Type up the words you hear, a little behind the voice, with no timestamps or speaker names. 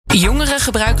Jongeren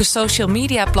gebruiken social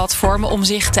media platformen om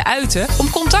zich te uiten, om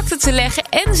contacten te leggen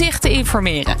en zich te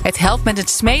informeren. Het helpt met het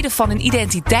smeden van een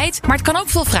identiteit, maar het kan ook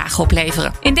veel vragen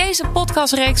opleveren. In deze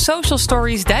podcastreeks Social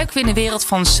Stories duiken we in de wereld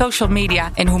van social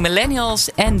media en hoe millennials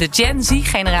en de Gen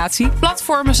Z-generatie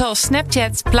platformen zoals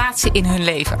Snapchat plaatsen in hun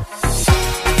leven.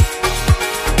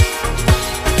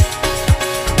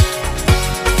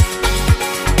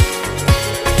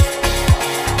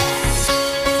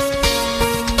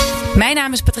 Mijn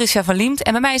naam is Patricia van Liemt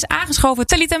en bij mij is aangeschoven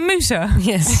Talita Muse.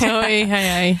 Yes. Hoi,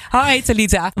 hi. Hi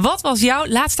Talita. Wat was jouw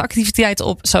laatste activiteit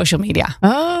op social media?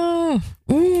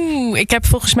 Ik heb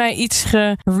volgens mij iets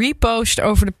gerepost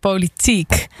over de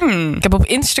politiek. Ik heb op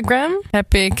Instagram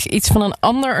iets van een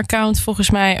ander account volgens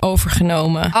mij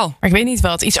overgenomen. Oh. Maar ik weet niet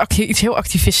wat. Iets heel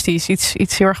activistisch.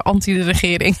 Iets heel erg anti de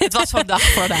regering. Het was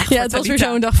vandaag vandaag. Ja, het was weer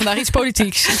zo'n dag vandaag. Iets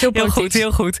politieks. Heel politieks.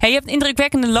 Heel goed. Hey, je hebt een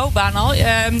indrukwekkende loopbaan al.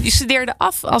 Je studeerde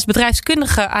af als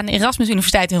bedrijfskundige aan de Erasmus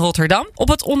Universiteit in Rotterdam. Op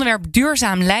het onderwerp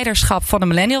duurzaam leiderschap van de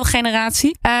millennial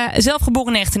generatie. Zelf geboren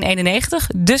in 1991,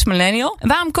 dus millennial.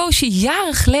 Waarom koos je jaren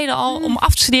geleden al om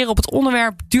af te studeren op het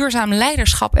onderwerp duurzaam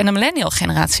leiderschap en de millennial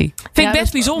generatie? Vind ik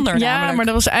best bijzonder. Ja, namelijk. Maar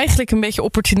dat was eigenlijk een beetje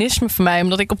opportunisme voor mij.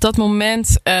 Omdat ik op dat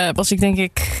moment was ik denk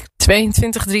ik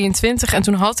 22, 23. En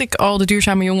toen had ik al de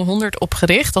Duurzame Jonge 100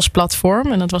 opgericht als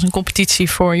platform. En dat was een competitie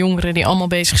voor jongeren die allemaal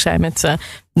bezig zijn met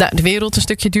de wereld een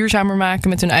stukje duurzamer maken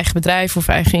met hun eigen bedrijf of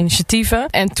eigen initiatieven.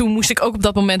 En toen moest ik ook op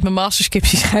dat moment mijn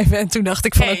masterscriptie schrijven. En toen dacht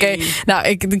ik van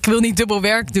ik wil niet dubbel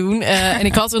werk doen. En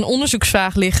ik had een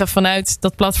onderzoeksvraag liggen vanuit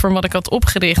dat platform wat ik had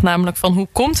opgericht. Namelijk van hoe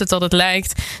komt het dat het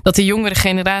lijkt dat de jongere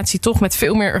generatie toch met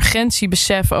veel meer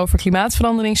urgentiebesef over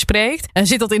klimaatverandering spreekt. En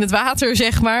zit dat in het water,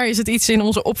 zeg maar? Is het iets in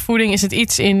onze opvoeding? Is het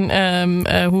iets in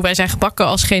hoe wij zijn gebakken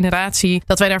als generatie?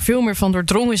 Dat wij daar veel meer van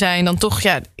doordrongen zijn dan toch,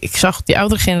 ik zag die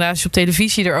oudere generaties op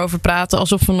televisie erover praten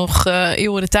alsof we nog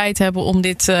eeuwen de tijd hebben om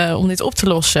dit op te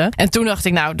lossen. En toen dacht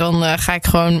ik, dan ga ik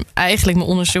gewoon eigenlijk mijn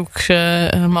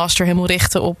onderzoeksmaster helemaal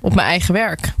richten op mijn eigen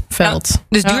werkveld.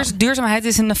 Ja, dus duurzaamheid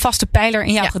is een vaste pijler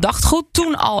in jouw gedachtegoed.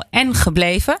 Toen al en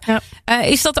gebleven. Ja.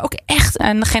 Is dat ook echt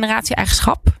een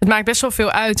generatie-eigenschap? Het maakt best wel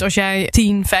veel uit als jij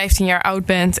 10, 15 jaar oud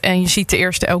bent en je ziet de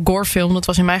eerste Al Gore film. Dat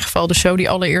was in mijn geval dus zo die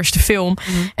allereerste film.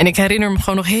 En ik herinner me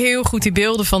gewoon nog heel goed die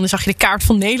beelden van. Dan zag je de kaart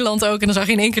van Nederland ook. En dan zag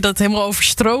je in één keer dat het helemaal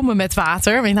overstromen met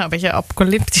water. Een beetje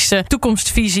apocalyptische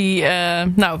toekomstvisie.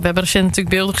 We hebben recent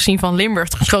natuurlijk beelden gezien van Limburg.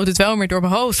 Toen schoot het wel meer door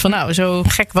mijn hoofd. Van zo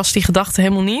gek was die gedachte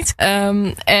helemaal niet.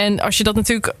 En als je dat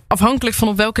natuurlijk afhankelijk van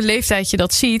op welke leeftijd je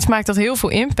dat ziet, maakt dat heel veel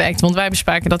impact. Want wij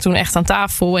bespraken dat toen echt aan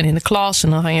tafel en in de klas. En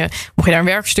dan mocht je daar een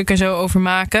werkstuk en zo over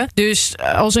maken. Dus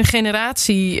als een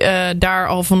generatie daar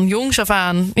al van jongs af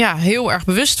aan heel erg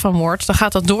bewust van wordt, dan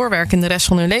gaat dat doorwerken in de rest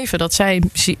van hun leven. Dat zij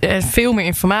veel meer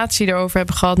informatie erover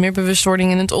hebben gehad, meer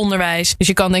bewustwording in het onderwijs. Dus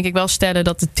je kan denk ik wel stellen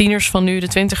dat de tieners van nu, de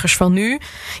twintigers van nu,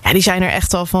 die zijn er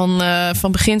echt al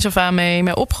van begins af aan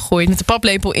mee opgegroeid. Met de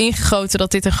paplepel ingegoten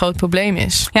dat dit een groot probleem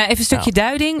is. Ja, even een stukje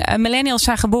duiding. Millennials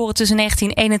zijn geboren tussen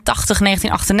 1981 en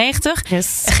 1998.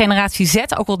 Yes. Generatie Z,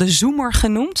 ook wel de Zoomer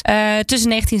genoemd. Tussen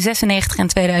 1996 en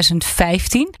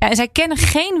 2015. En zij kennen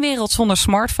geen wereld zonder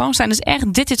smartphones. Zijn dus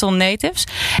echt digital natives.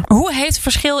 Hoe heeft het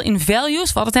verschil in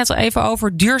values? We hadden het net al even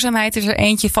over. Duurzaamheid is er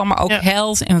eentje van, maar ook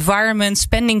health, environment,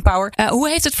 spending power. Hoe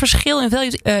heeft het verschil in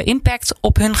values impact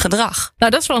op hun gedrag?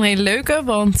 Nou, dat is wel een hele leuke.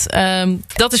 Want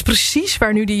dat is precies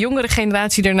waar nu die jongere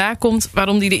generatie erna komt.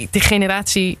 Waarom die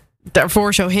generatie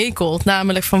daarvoor zo hekelt.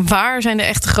 Namelijk van waar zijn de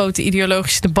echte grote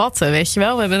ideologische debatten, weet je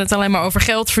wel? We hebben het alleen maar over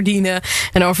geld verdienen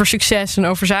en over succes en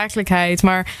over zakelijkheid.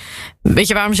 Maar weet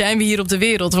je, waarom zijn we hier op de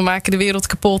wereld? We maken de wereld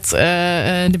kapot.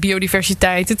 De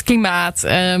biodiversiteit, het klimaat.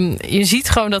 Je ziet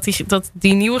gewoon dat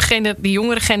die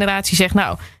jongere generatie zegt,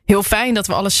 heel fijn dat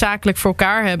we alles zakelijk voor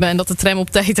elkaar hebben en dat de tram op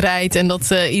tijd rijdt en dat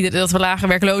we lage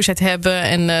werkloosheid hebben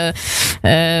en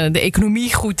de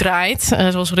economie goed draait,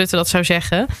 zoals Rutte dat zou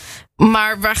zeggen.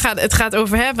 Maar waar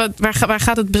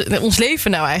gaat ons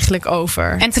leven nou eigenlijk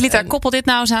over? En Talita, koppel dit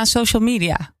nou eens aan social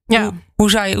media. Ja.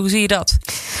 Hoe zie je dat?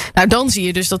 Nou, dan zie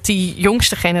je dus dat die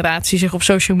jongste generatie zich op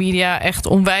social media echt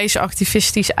onwijs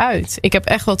activistisch uit. Ik heb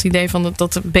echt wel het idee van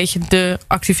dat een beetje de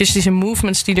activistische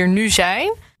movements die er nu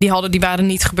zijn, die waren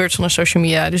niet gebeurd zonder social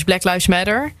media. Dus Black Lives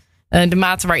Matter. De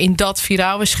mate waarin dat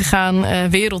viraal is gegaan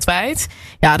wereldwijd.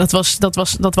 Ja,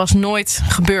 dat was nooit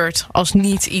gebeurd als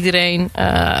niet iedereen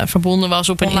verbonden was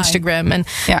op een online. Instagram. En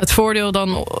het voordeel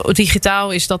dan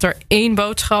digitaal is dat er één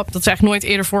boodschap, dat is eigenlijk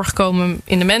nooit eerder voorgekomen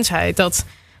in de mensheid, dat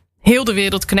heel de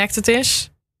wereld connected is.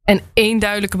 En één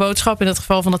duidelijke boodschap, in het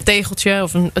geval van dat tegeltje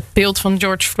of het beeld van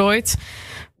George Floyd.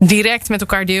 direct met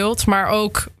elkaar deelt. Maar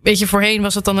ook, weet je, voorheen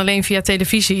was het dan alleen via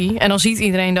televisie. En dan ziet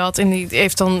iedereen dat en die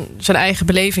heeft dan zijn eigen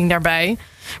beleving daarbij.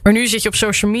 Maar nu zit je op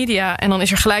social media en dan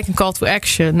is er gelijk een call to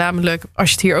action. Namelijk, als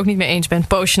je het hier ook niet mee eens bent,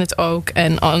 post je het ook.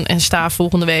 En sta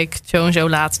volgende week zo en zo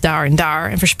laat daar en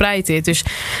daar. En verspreid dit. Dus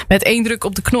met 1 druk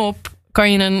op de knop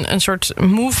kan je een soort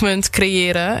movement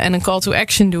creëren en een call to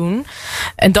action doen.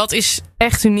 En dat is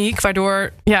echt uniek,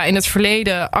 waardoor in het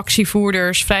verleden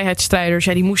actievoerders, vrijheidsstrijders,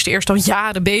 die moesten eerst al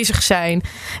jaren bezig zijn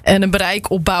en een bereik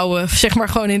opbouwen, zeg maar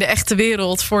gewoon in de echte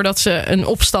wereld, voordat ze een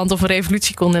opstand of een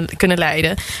revolutie kunnen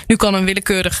leiden. Nu kan een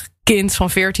willekeurig kind van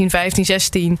 14, 15,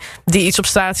 16... die iets op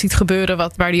straat ziet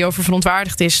gebeuren waar die over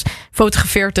verontwaardigd is,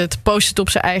 fotografeert het, post het op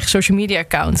zijn eigen social media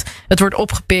account. Het wordt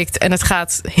opgepikt en het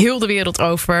gaat heel de wereld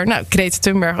over. Nou, Greta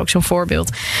Thunberg ook zo'n voorbeeld.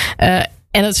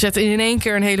 En dat zet in één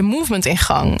keer een hele movement in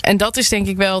gang. En dat is denk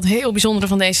ik wel het heel bijzondere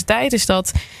van deze tijd, is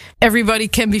dat everybody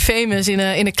can be famous in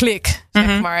een klik,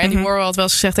 zeg maar. En die Warhol had wel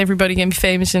eens gezegd, everybody can be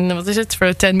famous in, wat is het,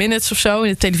 voor 10 minutes of zo, in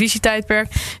het televisietijdperk.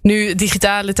 Nu, het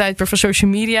digitale tijdperk van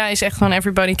social media is echt gewoon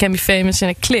everybody can be famous in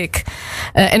een klik.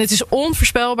 En het is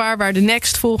onvoorspelbaar waar de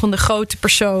next volgende grote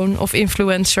persoon of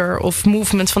influencer of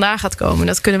movement vandaan gaat komen.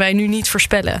 Dat kunnen wij nu niet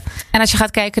voorspellen. En als je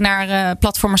gaat kijken naar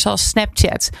platforms zoals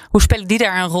Snapchat, hoe spelen die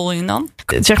daar een rol in dan?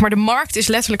 Zeg maar, de markt is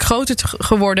letterlijk groter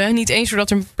geworden. Niet eens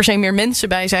doordat er per se meer mensen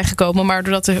bij zijn gekomen, maar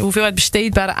doordat de hoeveelheid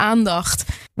besteedbare aandacht,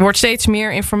 er wordt steeds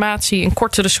meer informatie in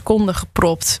kortere seconden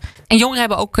gepropt. En jongeren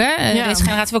hebben ook, deze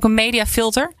generatie ook een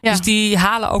mediafilter. Ja. Dus die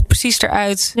halen ook precies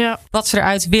eruit wat ze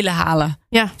eruit willen halen.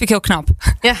 Ja. Vind ik heel knap.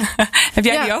 Ja. Heb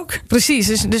jij die ook? Precies.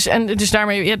 Dus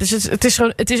daarmee,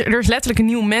 er is letterlijk een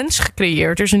nieuw mens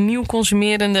gecreëerd. Er is een nieuw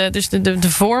consumerende, dus de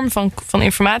vorm van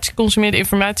informatie consumeren, de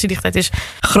informatiedichtheid is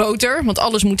groter, want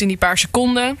alles moet in die paar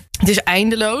seconden. Het is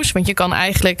eindeloos, want je kan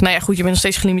eigenlijk, je bent nog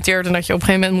steeds gelimiteerd en dat je op een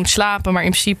gegeven moment moet slapen, maar in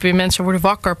principe mensen worden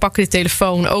wakker, pakken de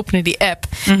telefoon, openen die app.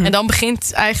 En dan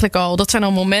begint eigenlijk dat zijn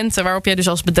al momenten waarop jij dus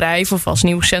als bedrijf of als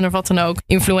nieuwszender of wat dan ook,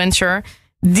 influencer,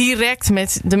 direct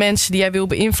met de mensen die jij wil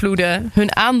beïnvloeden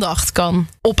hun aandacht kan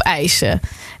opeisen.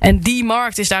 En die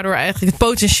markt is daardoor eigenlijk, het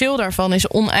potentieel daarvan is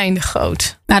oneindig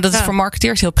groot. Nou, dat is voor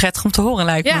marketeers heel prettig om te horen,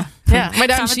 lijkt me. Ja, maar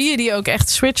daarom zie je die ook echt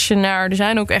switchen naar, er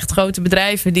zijn ook echt grote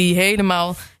bedrijven die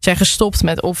helemaal zijn gestopt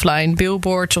met offline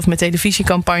billboards of met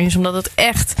televisiecampagnes, omdat het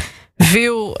echt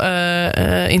veel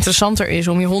interessanter is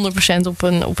om je 100%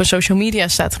 op een social media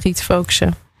strategie te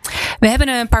focussen. We hebben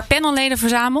een paar panelleden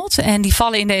verzameld en die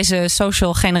vallen in deze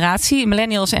social generatie,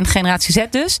 millennials en generatie Z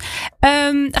dus.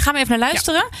 Daar gaan we even naar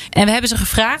luisteren. Ja. En we hebben ze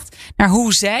gevraagd naar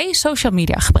hoe zij social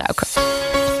media gebruiken.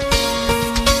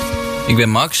 Ik ben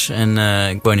Max en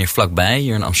ik woon hier vlakbij,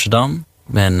 hier in Amsterdam.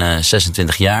 Ik ben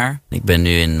 26 jaar. Ik ben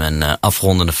nu in mijn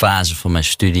afrondende fase van mijn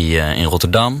studie in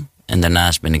Rotterdam. En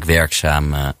daarnaast ben ik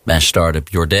werkzaam bij een start-up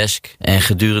Yourdesk. En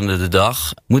gedurende de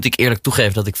dag moet ik eerlijk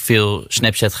toegeven dat ik veel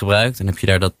Snapchat gebruik. Dan heb je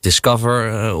daar dat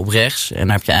Discover op rechts. En dan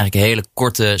heb je eigenlijk hele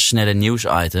korte, snelle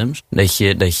nieuwsitems. Dat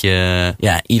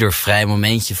je ieder vrij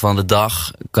momentje van de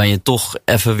dag kan je toch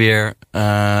even weer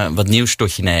wat nieuws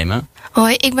tot je nemen.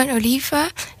 Hoi, ik ben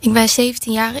Olive. Ik ben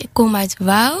 17 jaar. Ik kom uit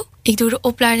Wouw. Ik doe de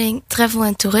opleiding Travel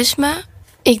en Toerisme.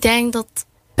 Ik denk dat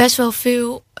best wel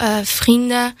veel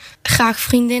vrienden graag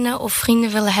vriendinnen of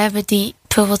vrienden willen hebben die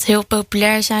bijvoorbeeld heel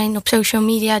populair zijn op social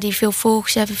media, die veel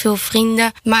volgers hebben, veel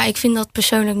vrienden. Maar ik vind dat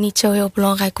persoonlijk niet zo heel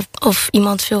belangrijk of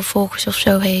iemand veel volgers of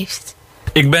zo heeft.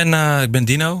 Ik ben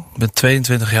Dino, ik ben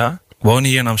 22 jaar. Ik woon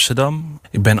hier in Amsterdam.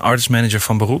 Ik ben artist manager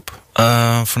van beroep.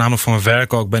 Voornamelijk voor mijn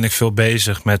werk ook ben ik veel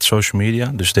bezig met social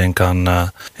media. Dus denk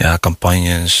aan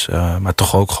campagnes, maar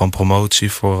toch ook gewoon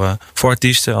promotie voor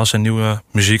artiesten als ze nieuwe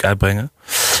muziek uitbrengen.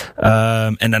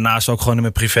 En daarnaast ook gewoon in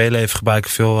mijn privéleven gebruik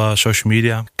ik veel social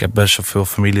media. Ik heb best wel veel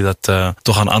familie dat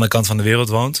toch aan de andere kant van de wereld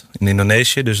woont, in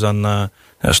Indonesië. Dus dan is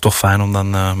het toch fijn om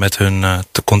dan met hun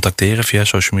te contacteren via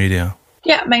social media.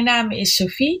 Ja, mijn naam is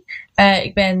Sophie.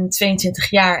 Ik ben 22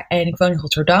 jaar en ik woon in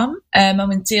Rotterdam.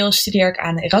 Momenteel studeer ik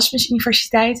aan de Erasmus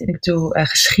Universiteit en ik doe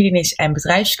geschiedenis en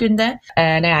bedrijfskunde.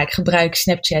 Ik gebruik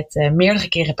Snapchat meerdere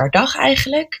keren per dag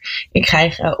eigenlijk. Ik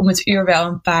krijg om het uur wel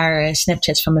een paar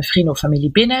Snapchats van mijn vrienden of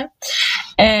familie binnen.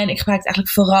 En ik gebruik het eigenlijk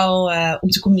vooral om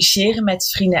te communiceren met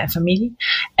vrienden en familie.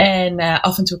 En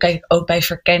af en toe kijk ik ook bij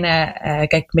Verkennen,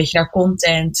 kijk een beetje naar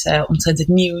content omtrent het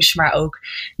nieuws, maar ook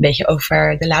een beetje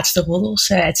over de laatste roddels,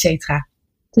 et cetera.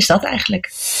 Dus dat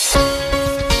eigenlijk.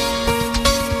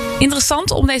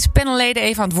 Interessant om deze panelleden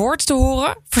even aan het woord te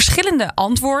horen. Verschillende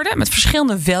antwoorden met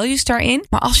verschillende values daarin.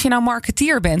 Maar als je nou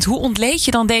marketeer bent, hoe ontleed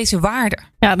je dan deze waarden?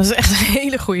 Ja, dat is echt een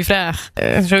hele goede vraag.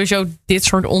 Sowieso dit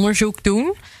soort onderzoek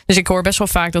doen. Dus ik hoor best wel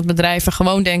vaak dat bedrijven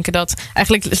gewoon denken dat...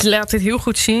 Eigenlijk laat dit heel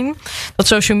goed zien. Dat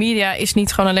social media is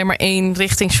niet gewoon alleen maar één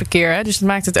richtingsverkeer. Hè? Dus het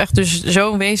maakt het echt dus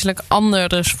zo'n wezenlijk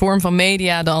andere vorm van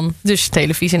media dan dus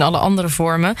televisie en alle andere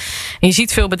vormen. En je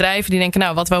ziet veel bedrijven die denken,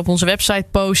 nou, wat we op onze website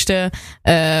posten,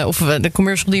 of de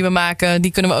commercial die we maken,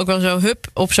 die kunnen we ook wel zo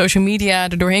op social media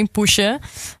er doorheen pushen.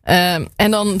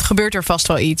 En dan gebeurt er vast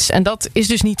wel iets. En dat is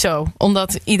dus niet zo.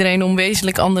 Omdat iedereen om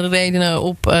wezenlijk andere redenen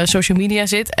op social media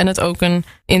zit. En het ook een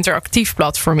interactief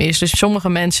platform is. Dus sommige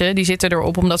mensen die zitten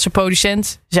erop omdat ze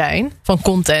producent zijn van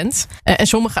content. En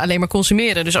sommigen alleen maar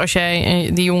consumeren. Dus als jij,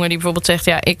 die jongen die bijvoorbeeld zegt,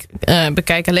 ja, ik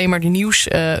bekijk alleen maar de nieuws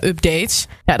updates.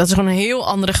 Ja, dat is gewoon een heel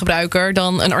andere gebruiker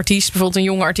dan een artiest. Bijvoorbeeld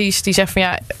een jonge artiest die zegt van,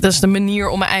 ja, dat is de manier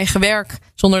om mijn eigen werk,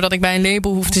 zonder dat ik bij een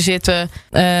label hoef te zitten,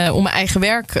 om mijn eigen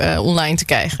werk online te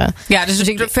krijgen. Ja, dus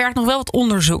het vergt nog wel wat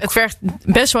onderzoek. Het vergt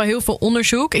best wel heel veel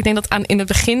onderzoek. Ik denk dat in de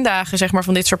begindagen, zeg maar,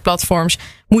 van dit soort platforms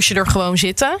moest je er gewoon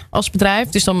zitten als bedrijf.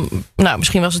 Dus dan, nou,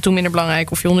 misschien was het toen minder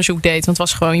belangrijk of je onderzoek deed. Want het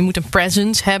was gewoon, je moet een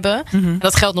presence hebben. Mm-hmm.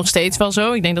 Dat geldt nog steeds wel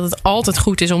zo. Ik denk dat het altijd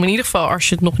goed is om in ieder geval, als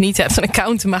je het nog niet hebt, een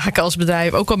account te maken als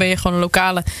bedrijf. Ook al ben je gewoon een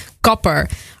lokale kapper.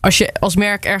 Als je als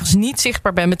merk ergens niet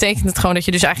zichtbaar bent, betekent het gewoon dat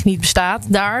je dus eigenlijk niet bestaat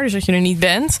daar. Dus dat je er niet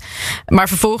bent. Maar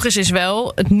vervolgens is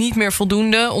wel het niet meer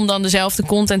voldoende om dan dezelfde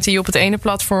content die je op het ene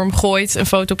platform gooit, een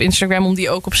foto op Instagram, om die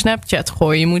ook op Snapchat te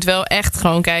gooien. Je moet wel echt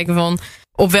gewoon kijken van,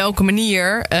 op welke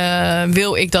manier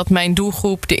wil ik dat mijn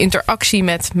doelgroep de interactie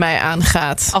met mij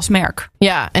aangaat. Als merk.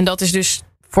 Ja, en dat is dus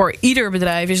voor ieder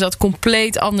bedrijf is dat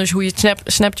compleet anders hoe je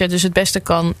Snapchat dus het beste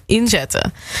kan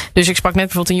inzetten. Dus ik sprak net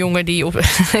bijvoorbeeld een jongen die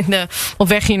op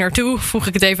weg hier naartoe, vroeg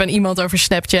ik het even aan iemand over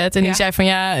Snapchat. En die zei van,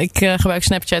 ja, ik gebruik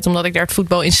Snapchat omdat ik daar het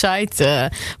Voetbal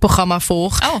Inside programma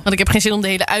volg. Oh. Want ik heb geen zin om de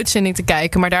hele uitzending te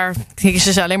kijken, maar daar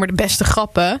kiezen ze alleen maar de beste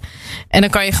grappen. En dan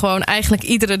kan je gewoon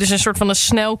eigenlijk dus een soort van een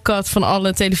snelcut van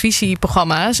alle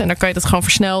televisieprogramma's. En dan kan je dat gewoon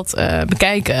versneld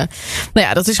bekijken. Nou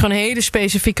ja, dat is gewoon een hele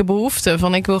specifieke behoefte.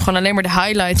 Van, ik wil gewoon alleen maar de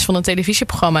highlights van een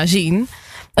televisieprogramma zien.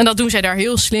 En dat doen zij daar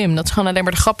heel slim. Dat ze gewoon alleen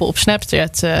maar de grappen op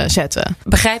Snapchat zetten.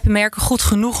 Begrijpen merken goed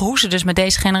genoeg hoe ze dus met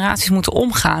deze generaties moeten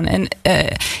omgaan? En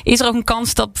is er ook een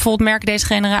kans dat bijvoorbeeld merken deze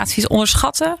generaties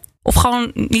onderschatten? Of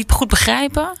gewoon niet goed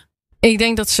begrijpen? Ik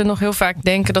denk dat ze nog heel vaak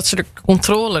denken dat ze de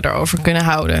controle erover kunnen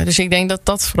houden. Dus ik denk dat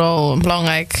dat vooral een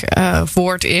belangrijk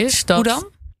woord is. Hoe dan?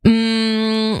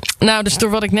 Nou, dus door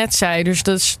wat ik net zei. Dus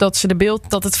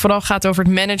dat het vooral gaat over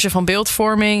het managen van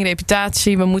beeldvorming,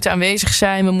 reputatie. We moeten aanwezig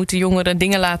zijn. We moeten jongeren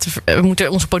we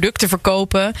moeten onze producten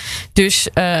verkopen. Dus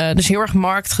heel erg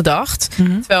marktgedacht.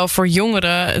 Mm-hmm. Terwijl voor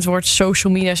jongeren, het woord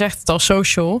social media zegt het al,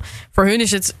 social. Voor hun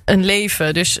is het een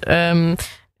leven. Dus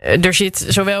er zit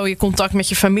zowel je contact met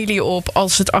je familie op,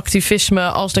 als het activisme,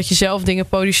 als dat je zelf dingen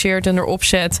produceert en erop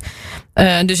zet.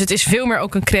 Dus het is veel meer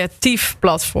ook een creatief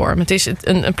platform. Het is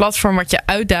een platform wat je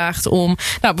uitdaagt om,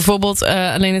 nou, bijvoorbeeld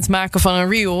alleen het maken van een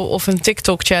reel of een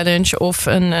TikTok challenge of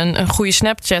een goede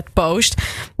Snapchat post.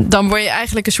 Dan word je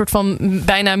eigenlijk een soort van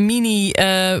bijna mini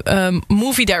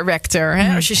movie director.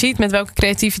 Hè? Als je ziet met welke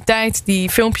creativiteit die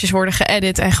filmpjes worden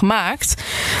geëdit en gemaakt.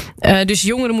 Dus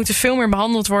jongeren moeten veel meer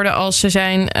behandeld worden als ze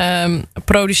zijn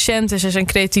producenten, ze zijn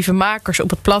creatieve makers op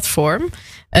het platform.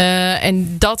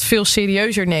 En dat veel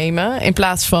serieuzer nemen. In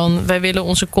plaats van, wij willen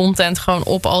onze content gewoon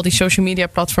op al die social media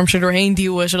platforms er doorheen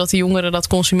duwen, zodat de jongeren dat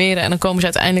consumeren. En dan komen ze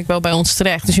uiteindelijk wel bij ons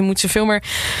terecht. Dus je moet ze veel meer,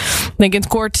 denk ik in het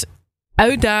kort,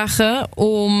 uitdagen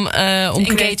om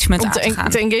engagement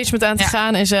aan te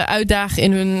gaan. En ze uitdagen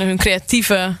in hun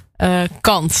creatieve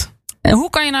kant. En hoe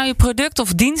kan je nou je product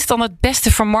of dienst dan het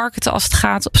beste vermarkten als het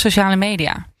gaat op sociale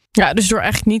media? Ja, dus door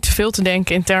eigenlijk niet te veel te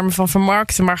denken in termen van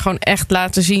vermarkten, maar gewoon echt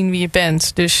laten zien wie je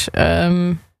bent. Dus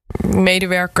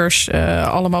medewerkers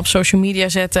allemaal op social media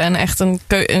zetten en echt een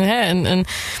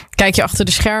kijkje achter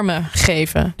de schermen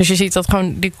geven. Dus je ziet dat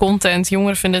gewoon die content,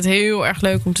 jongeren vinden het heel erg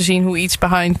leuk om te zien hoe iets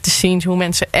behind the scenes, hoe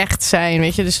mensen echt zijn,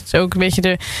 weet je. Dus het is ook een beetje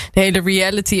de hele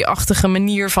reality-achtige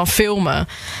manier van filmen.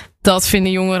 Dat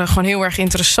vinden jongeren gewoon heel erg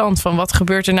interessant. Van wat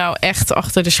gebeurt er nou echt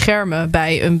achter de schermen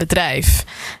bij een bedrijf?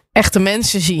 Echte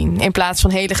mensen zien. In plaats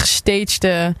van hele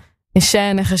gestagede, in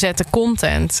scène gezette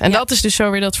content. En dat is dus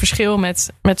zo weer dat verschil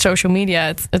met social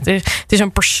media.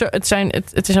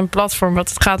 Het is een platform wat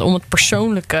het gaat om het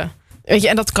persoonlijke. Weet je,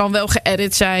 en dat kan wel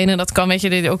geëdit zijn. En dat kan, weet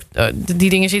je, ook, die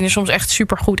dingen zien er soms echt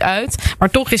super goed uit. Maar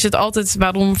toch is het altijd,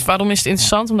 waarom is het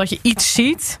interessant? Omdat je iets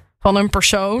ziet van een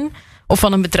persoon of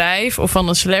van een bedrijf of van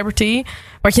een celebrity,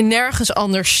 wat je nergens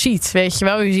anders ziet, weet je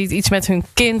wel. Je ziet iets met hun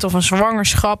kind of een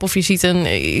zwangerschap, of je ziet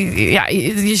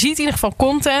je ziet in ieder geval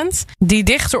content die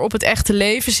dichter op het echte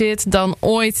leven zit dan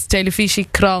ooit televisie,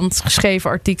 krant, geschreven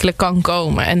artikelen kan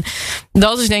komen. En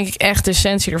dat is denk ik echt de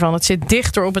essentie ervan. Het zit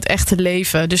dichter op het echte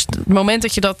leven. Dus het moment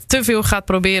dat je dat te veel gaat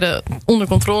proberen onder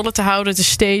controle te houden, te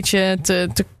stagen,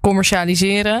 te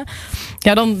commercialiseren,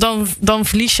 ja, dan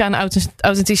verlies je aan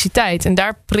authenticiteit. En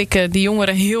daar prikken die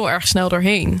jongeren heel erg snel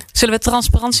doorheen. Zullen we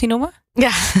transparantie noemen?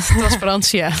 Ja,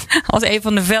 transparantie, ja. Als een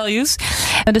van de values.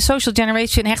 De social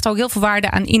generation hecht ook heel veel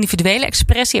waarde aan individuele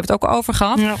expressie. Je hebt het ook over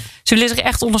gehad. Ja. Ze willen zich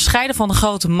echt onderscheiden van de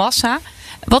grote massa.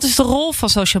 Wat is de rol van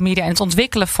social media in het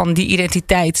ontwikkelen van die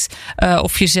identiteit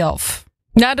of jezelf?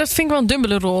 Nou, dat vind ik wel een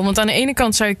dubbele rol. Want aan de ene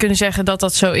kant zou je kunnen zeggen dat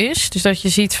dat zo is. Dus dat je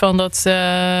ziet van dat...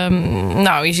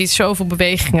 je ziet zoveel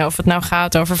bewegingen. Of het nou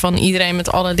gaat over van iedereen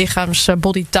met alle lichaams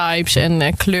bodytypes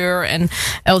en kleur en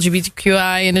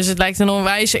LGBTQI. En dus het lijkt een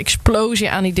onwijze explosie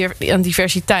aan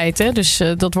diversiteit. Hè? Dus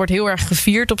dat wordt heel erg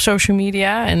gevierd op social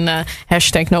media. En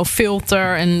hashtag no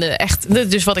filter. En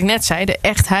dus wat ik net zei, de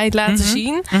echtheid laten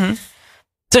zien. Mm-hmm.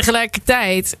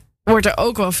 Tegelijkertijd wordt er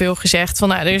ook wel veel gezegd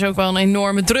van, er is ook wel een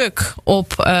enorme druk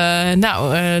op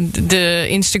de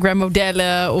Instagram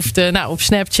modellen of op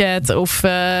Snapchat of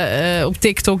op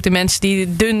TikTok, de mensen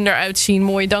die dun eruit zien,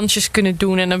 mooie dansjes kunnen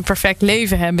doen en een perfect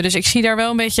leven hebben. Dus ik zie daar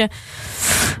wel een beetje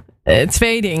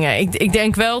twee dingen. Ik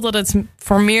denk wel dat het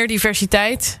voor meer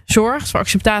diversiteit zorgt, voor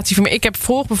acceptatie. Ik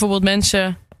volg bijvoorbeeld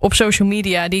mensen op social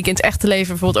media die ik in het echte leven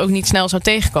bijvoorbeeld ook niet snel zou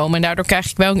tegenkomen. En daardoor krijg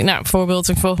ik wel, bijvoorbeeld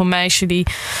ik volg een meisje die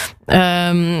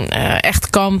echt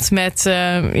kampt met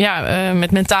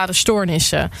mentale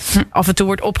stoornissen. Af en toe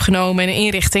wordt opgenomen in een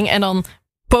inrichting en dan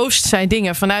post zij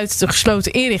dingen vanuit de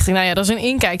gesloten inrichting. Nou ja, dat is een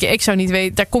inkijkje. Ik zou niet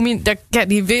weten,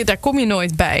 daar kom je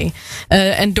nooit bij.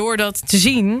 En door dat te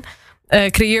zien,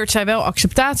 creëert zij wel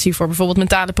acceptatie voor bijvoorbeeld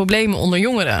mentale problemen onder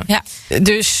jongeren. Ja.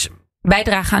 Dus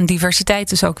bijdragen aan diversiteit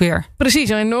dus ook weer. Precies,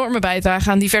 een enorme bijdrage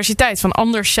aan diversiteit. Van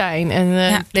anders zijn. En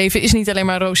het leven is niet alleen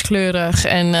maar rooskleurig.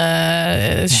 En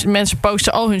mensen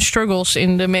posten al hun struggles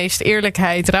in de meest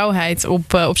eerlijkheid, rauwheid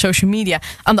op social media.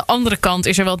 Aan de andere kant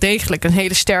is er wel degelijk een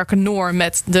hele sterke norm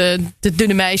met de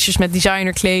dunne meisjes met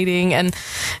designerkleding. En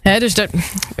dus de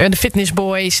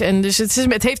fitnessboys. En dus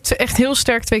het heeft echt heel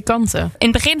sterk twee kanten. In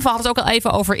het begin hadden we het ook al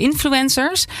even over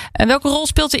influencers. En welke rol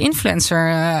speelt de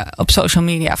influencer op social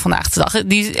media vandaag de dag?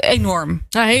 Die is enorm.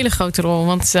 Een hele grote rol.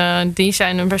 Want die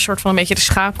zijn een soort van een beetje de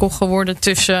schakel geworden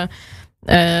tussen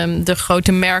de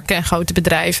grote merken en grote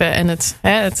bedrijven. En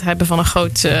het hebben van een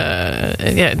groot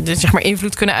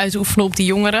invloed kunnen uitoefenen op die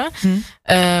jongeren.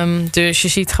 Dus je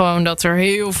ziet gewoon dat er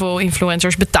heel veel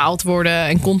influencers betaald worden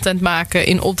en content maken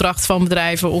in opdracht van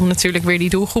bedrijven om natuurlijk weer die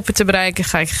doelgroepen te bereiken.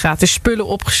 Ga je gratis spullen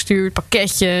opgestuurd,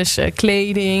 pakketjes,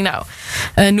 kleding,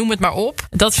 noem het maar op.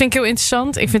 Dat vind ik heel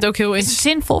interessant. Ik vind het ook heel interessant.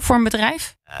 Is het zinvol voor een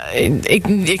bedrijf?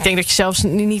 Ik denk dat je zelfs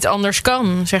niet anders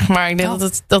kan, zeg maar. Ik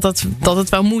denk dat het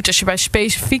wel moet. Als je bij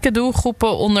specifieke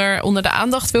doelgroepen onder de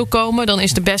aandacht wil komen, dan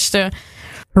is de beste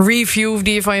review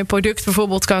die je van je product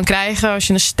bijvoorbeeld kan krijgen, als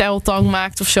je een stijltang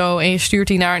maakt of zo en je stuurt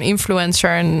die naar een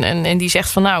influencer en die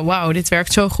zegt van wauw, dit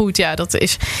werkt zo goed. Ja,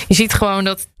 je ziet gewoon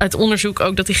dat uit onderzoek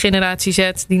ook dat die generatie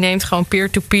Z, die neemt gewoon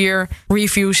peer-to-peer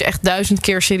reviews echt 1000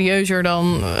 keer serieuzer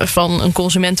dan van een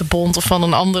consumentenbond of van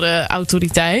een andere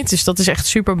autoriteit. Dus dat is echt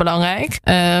super belangrijk.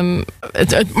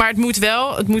 Maar het moet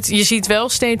wel, je ziet wel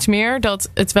steeds meer dat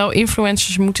het wel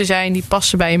influencers moeten zijn die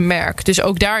passen bij een merk. Dus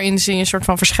ook daarin zie je een soort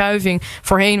van verschuiving.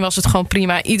 Voorheen was het gewoon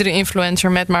prima. Iedere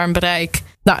influencer met maar een bereik.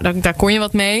 Daar kon je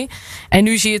wat mee. En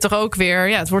nu zie je toch ook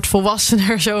weer, het wordt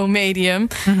volwassener zo'n medium.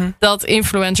 Mm-hmm. Dat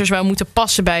influencers wel moeten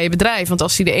passen bij je bedrijf. Want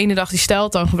als hij de ene dag die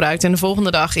stijltang gebruikt en de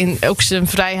volgende dag in ook zijn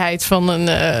vrijheid van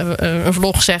een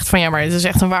vlog zegt van maar het is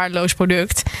echt een waardeloos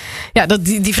product. Ja,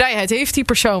 die vrijheid heeft die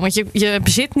persoon. Want je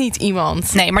bezit niet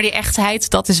iemand. Nee, maar die echtheid,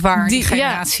 dat is waar die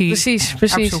generatie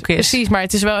precies. Maar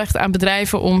het is wel echt aan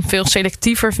bedrijven om veel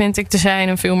selectiever, vind ik, te zijn.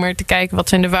 En veel meer te kijken wat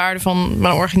zijn de waarden van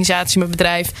mijn organisatie, mijn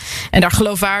bedrijf. En daar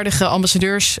geloofwaardige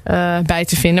ambassadeurs bij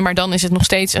te vinden. Maar dan is het nog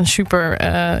steeds een super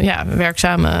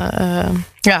werkzame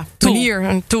manier,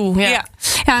 een tool. Ja,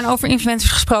 en over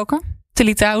influencers gesproken.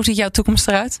 Talita, hoe ziet jouw toekomst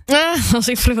eruit? Als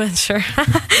influencer.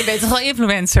 Je bent toch wel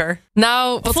influencer?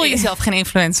 Nou, voel je jezelf geen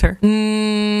influencer?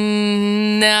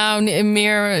 Nou,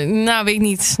 meer, weet ik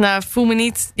niet. Voel me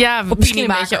niet, misschien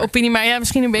een beetje opinie, maar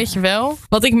misschien een beetje wel.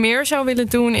 Wat ik meer zou willen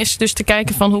doen is dus te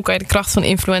kijken van hoe kan je de kracht van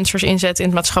influencers inzetten in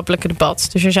het maatschappelijke debat.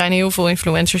 Dus er zijn heel veel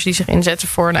influencers die zich inzetten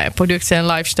voor producten en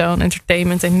lifestyle,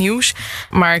 entertainment en nieuws.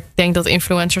 Maar ik denk dat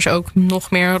influencers ook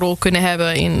nog meer een rol kunnen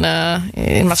hebben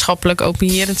in maatschappelijk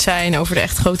opinierend zijn over de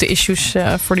echt grote issues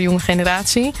voor de jonge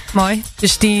generatie. Mooi.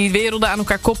 Dus die werelden aan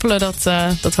elkaar koppelen,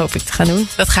 dat hoop ik te gaan doen.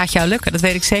 Dat gaat jou lukken, dat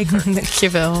weet ik zeker.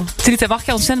 Dankjewel. Tanita, mag ik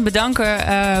je ontzettend bedanken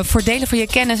voor het delen van je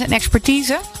kennis en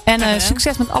expertise. En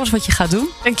succes met alles wat je gaat doen.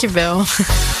 Dankjewel.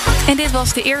 En dit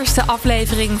was de eerste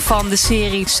aflevering van de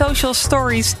serie Social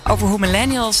Stories over hoe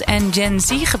millennials en Gen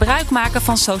Z gebruik maken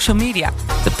van social media.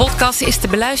 De podcast is te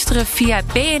beluisteren via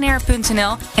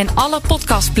bnr.nl en alle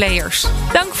podcastplayers.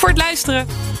 Dank voor het luisteren.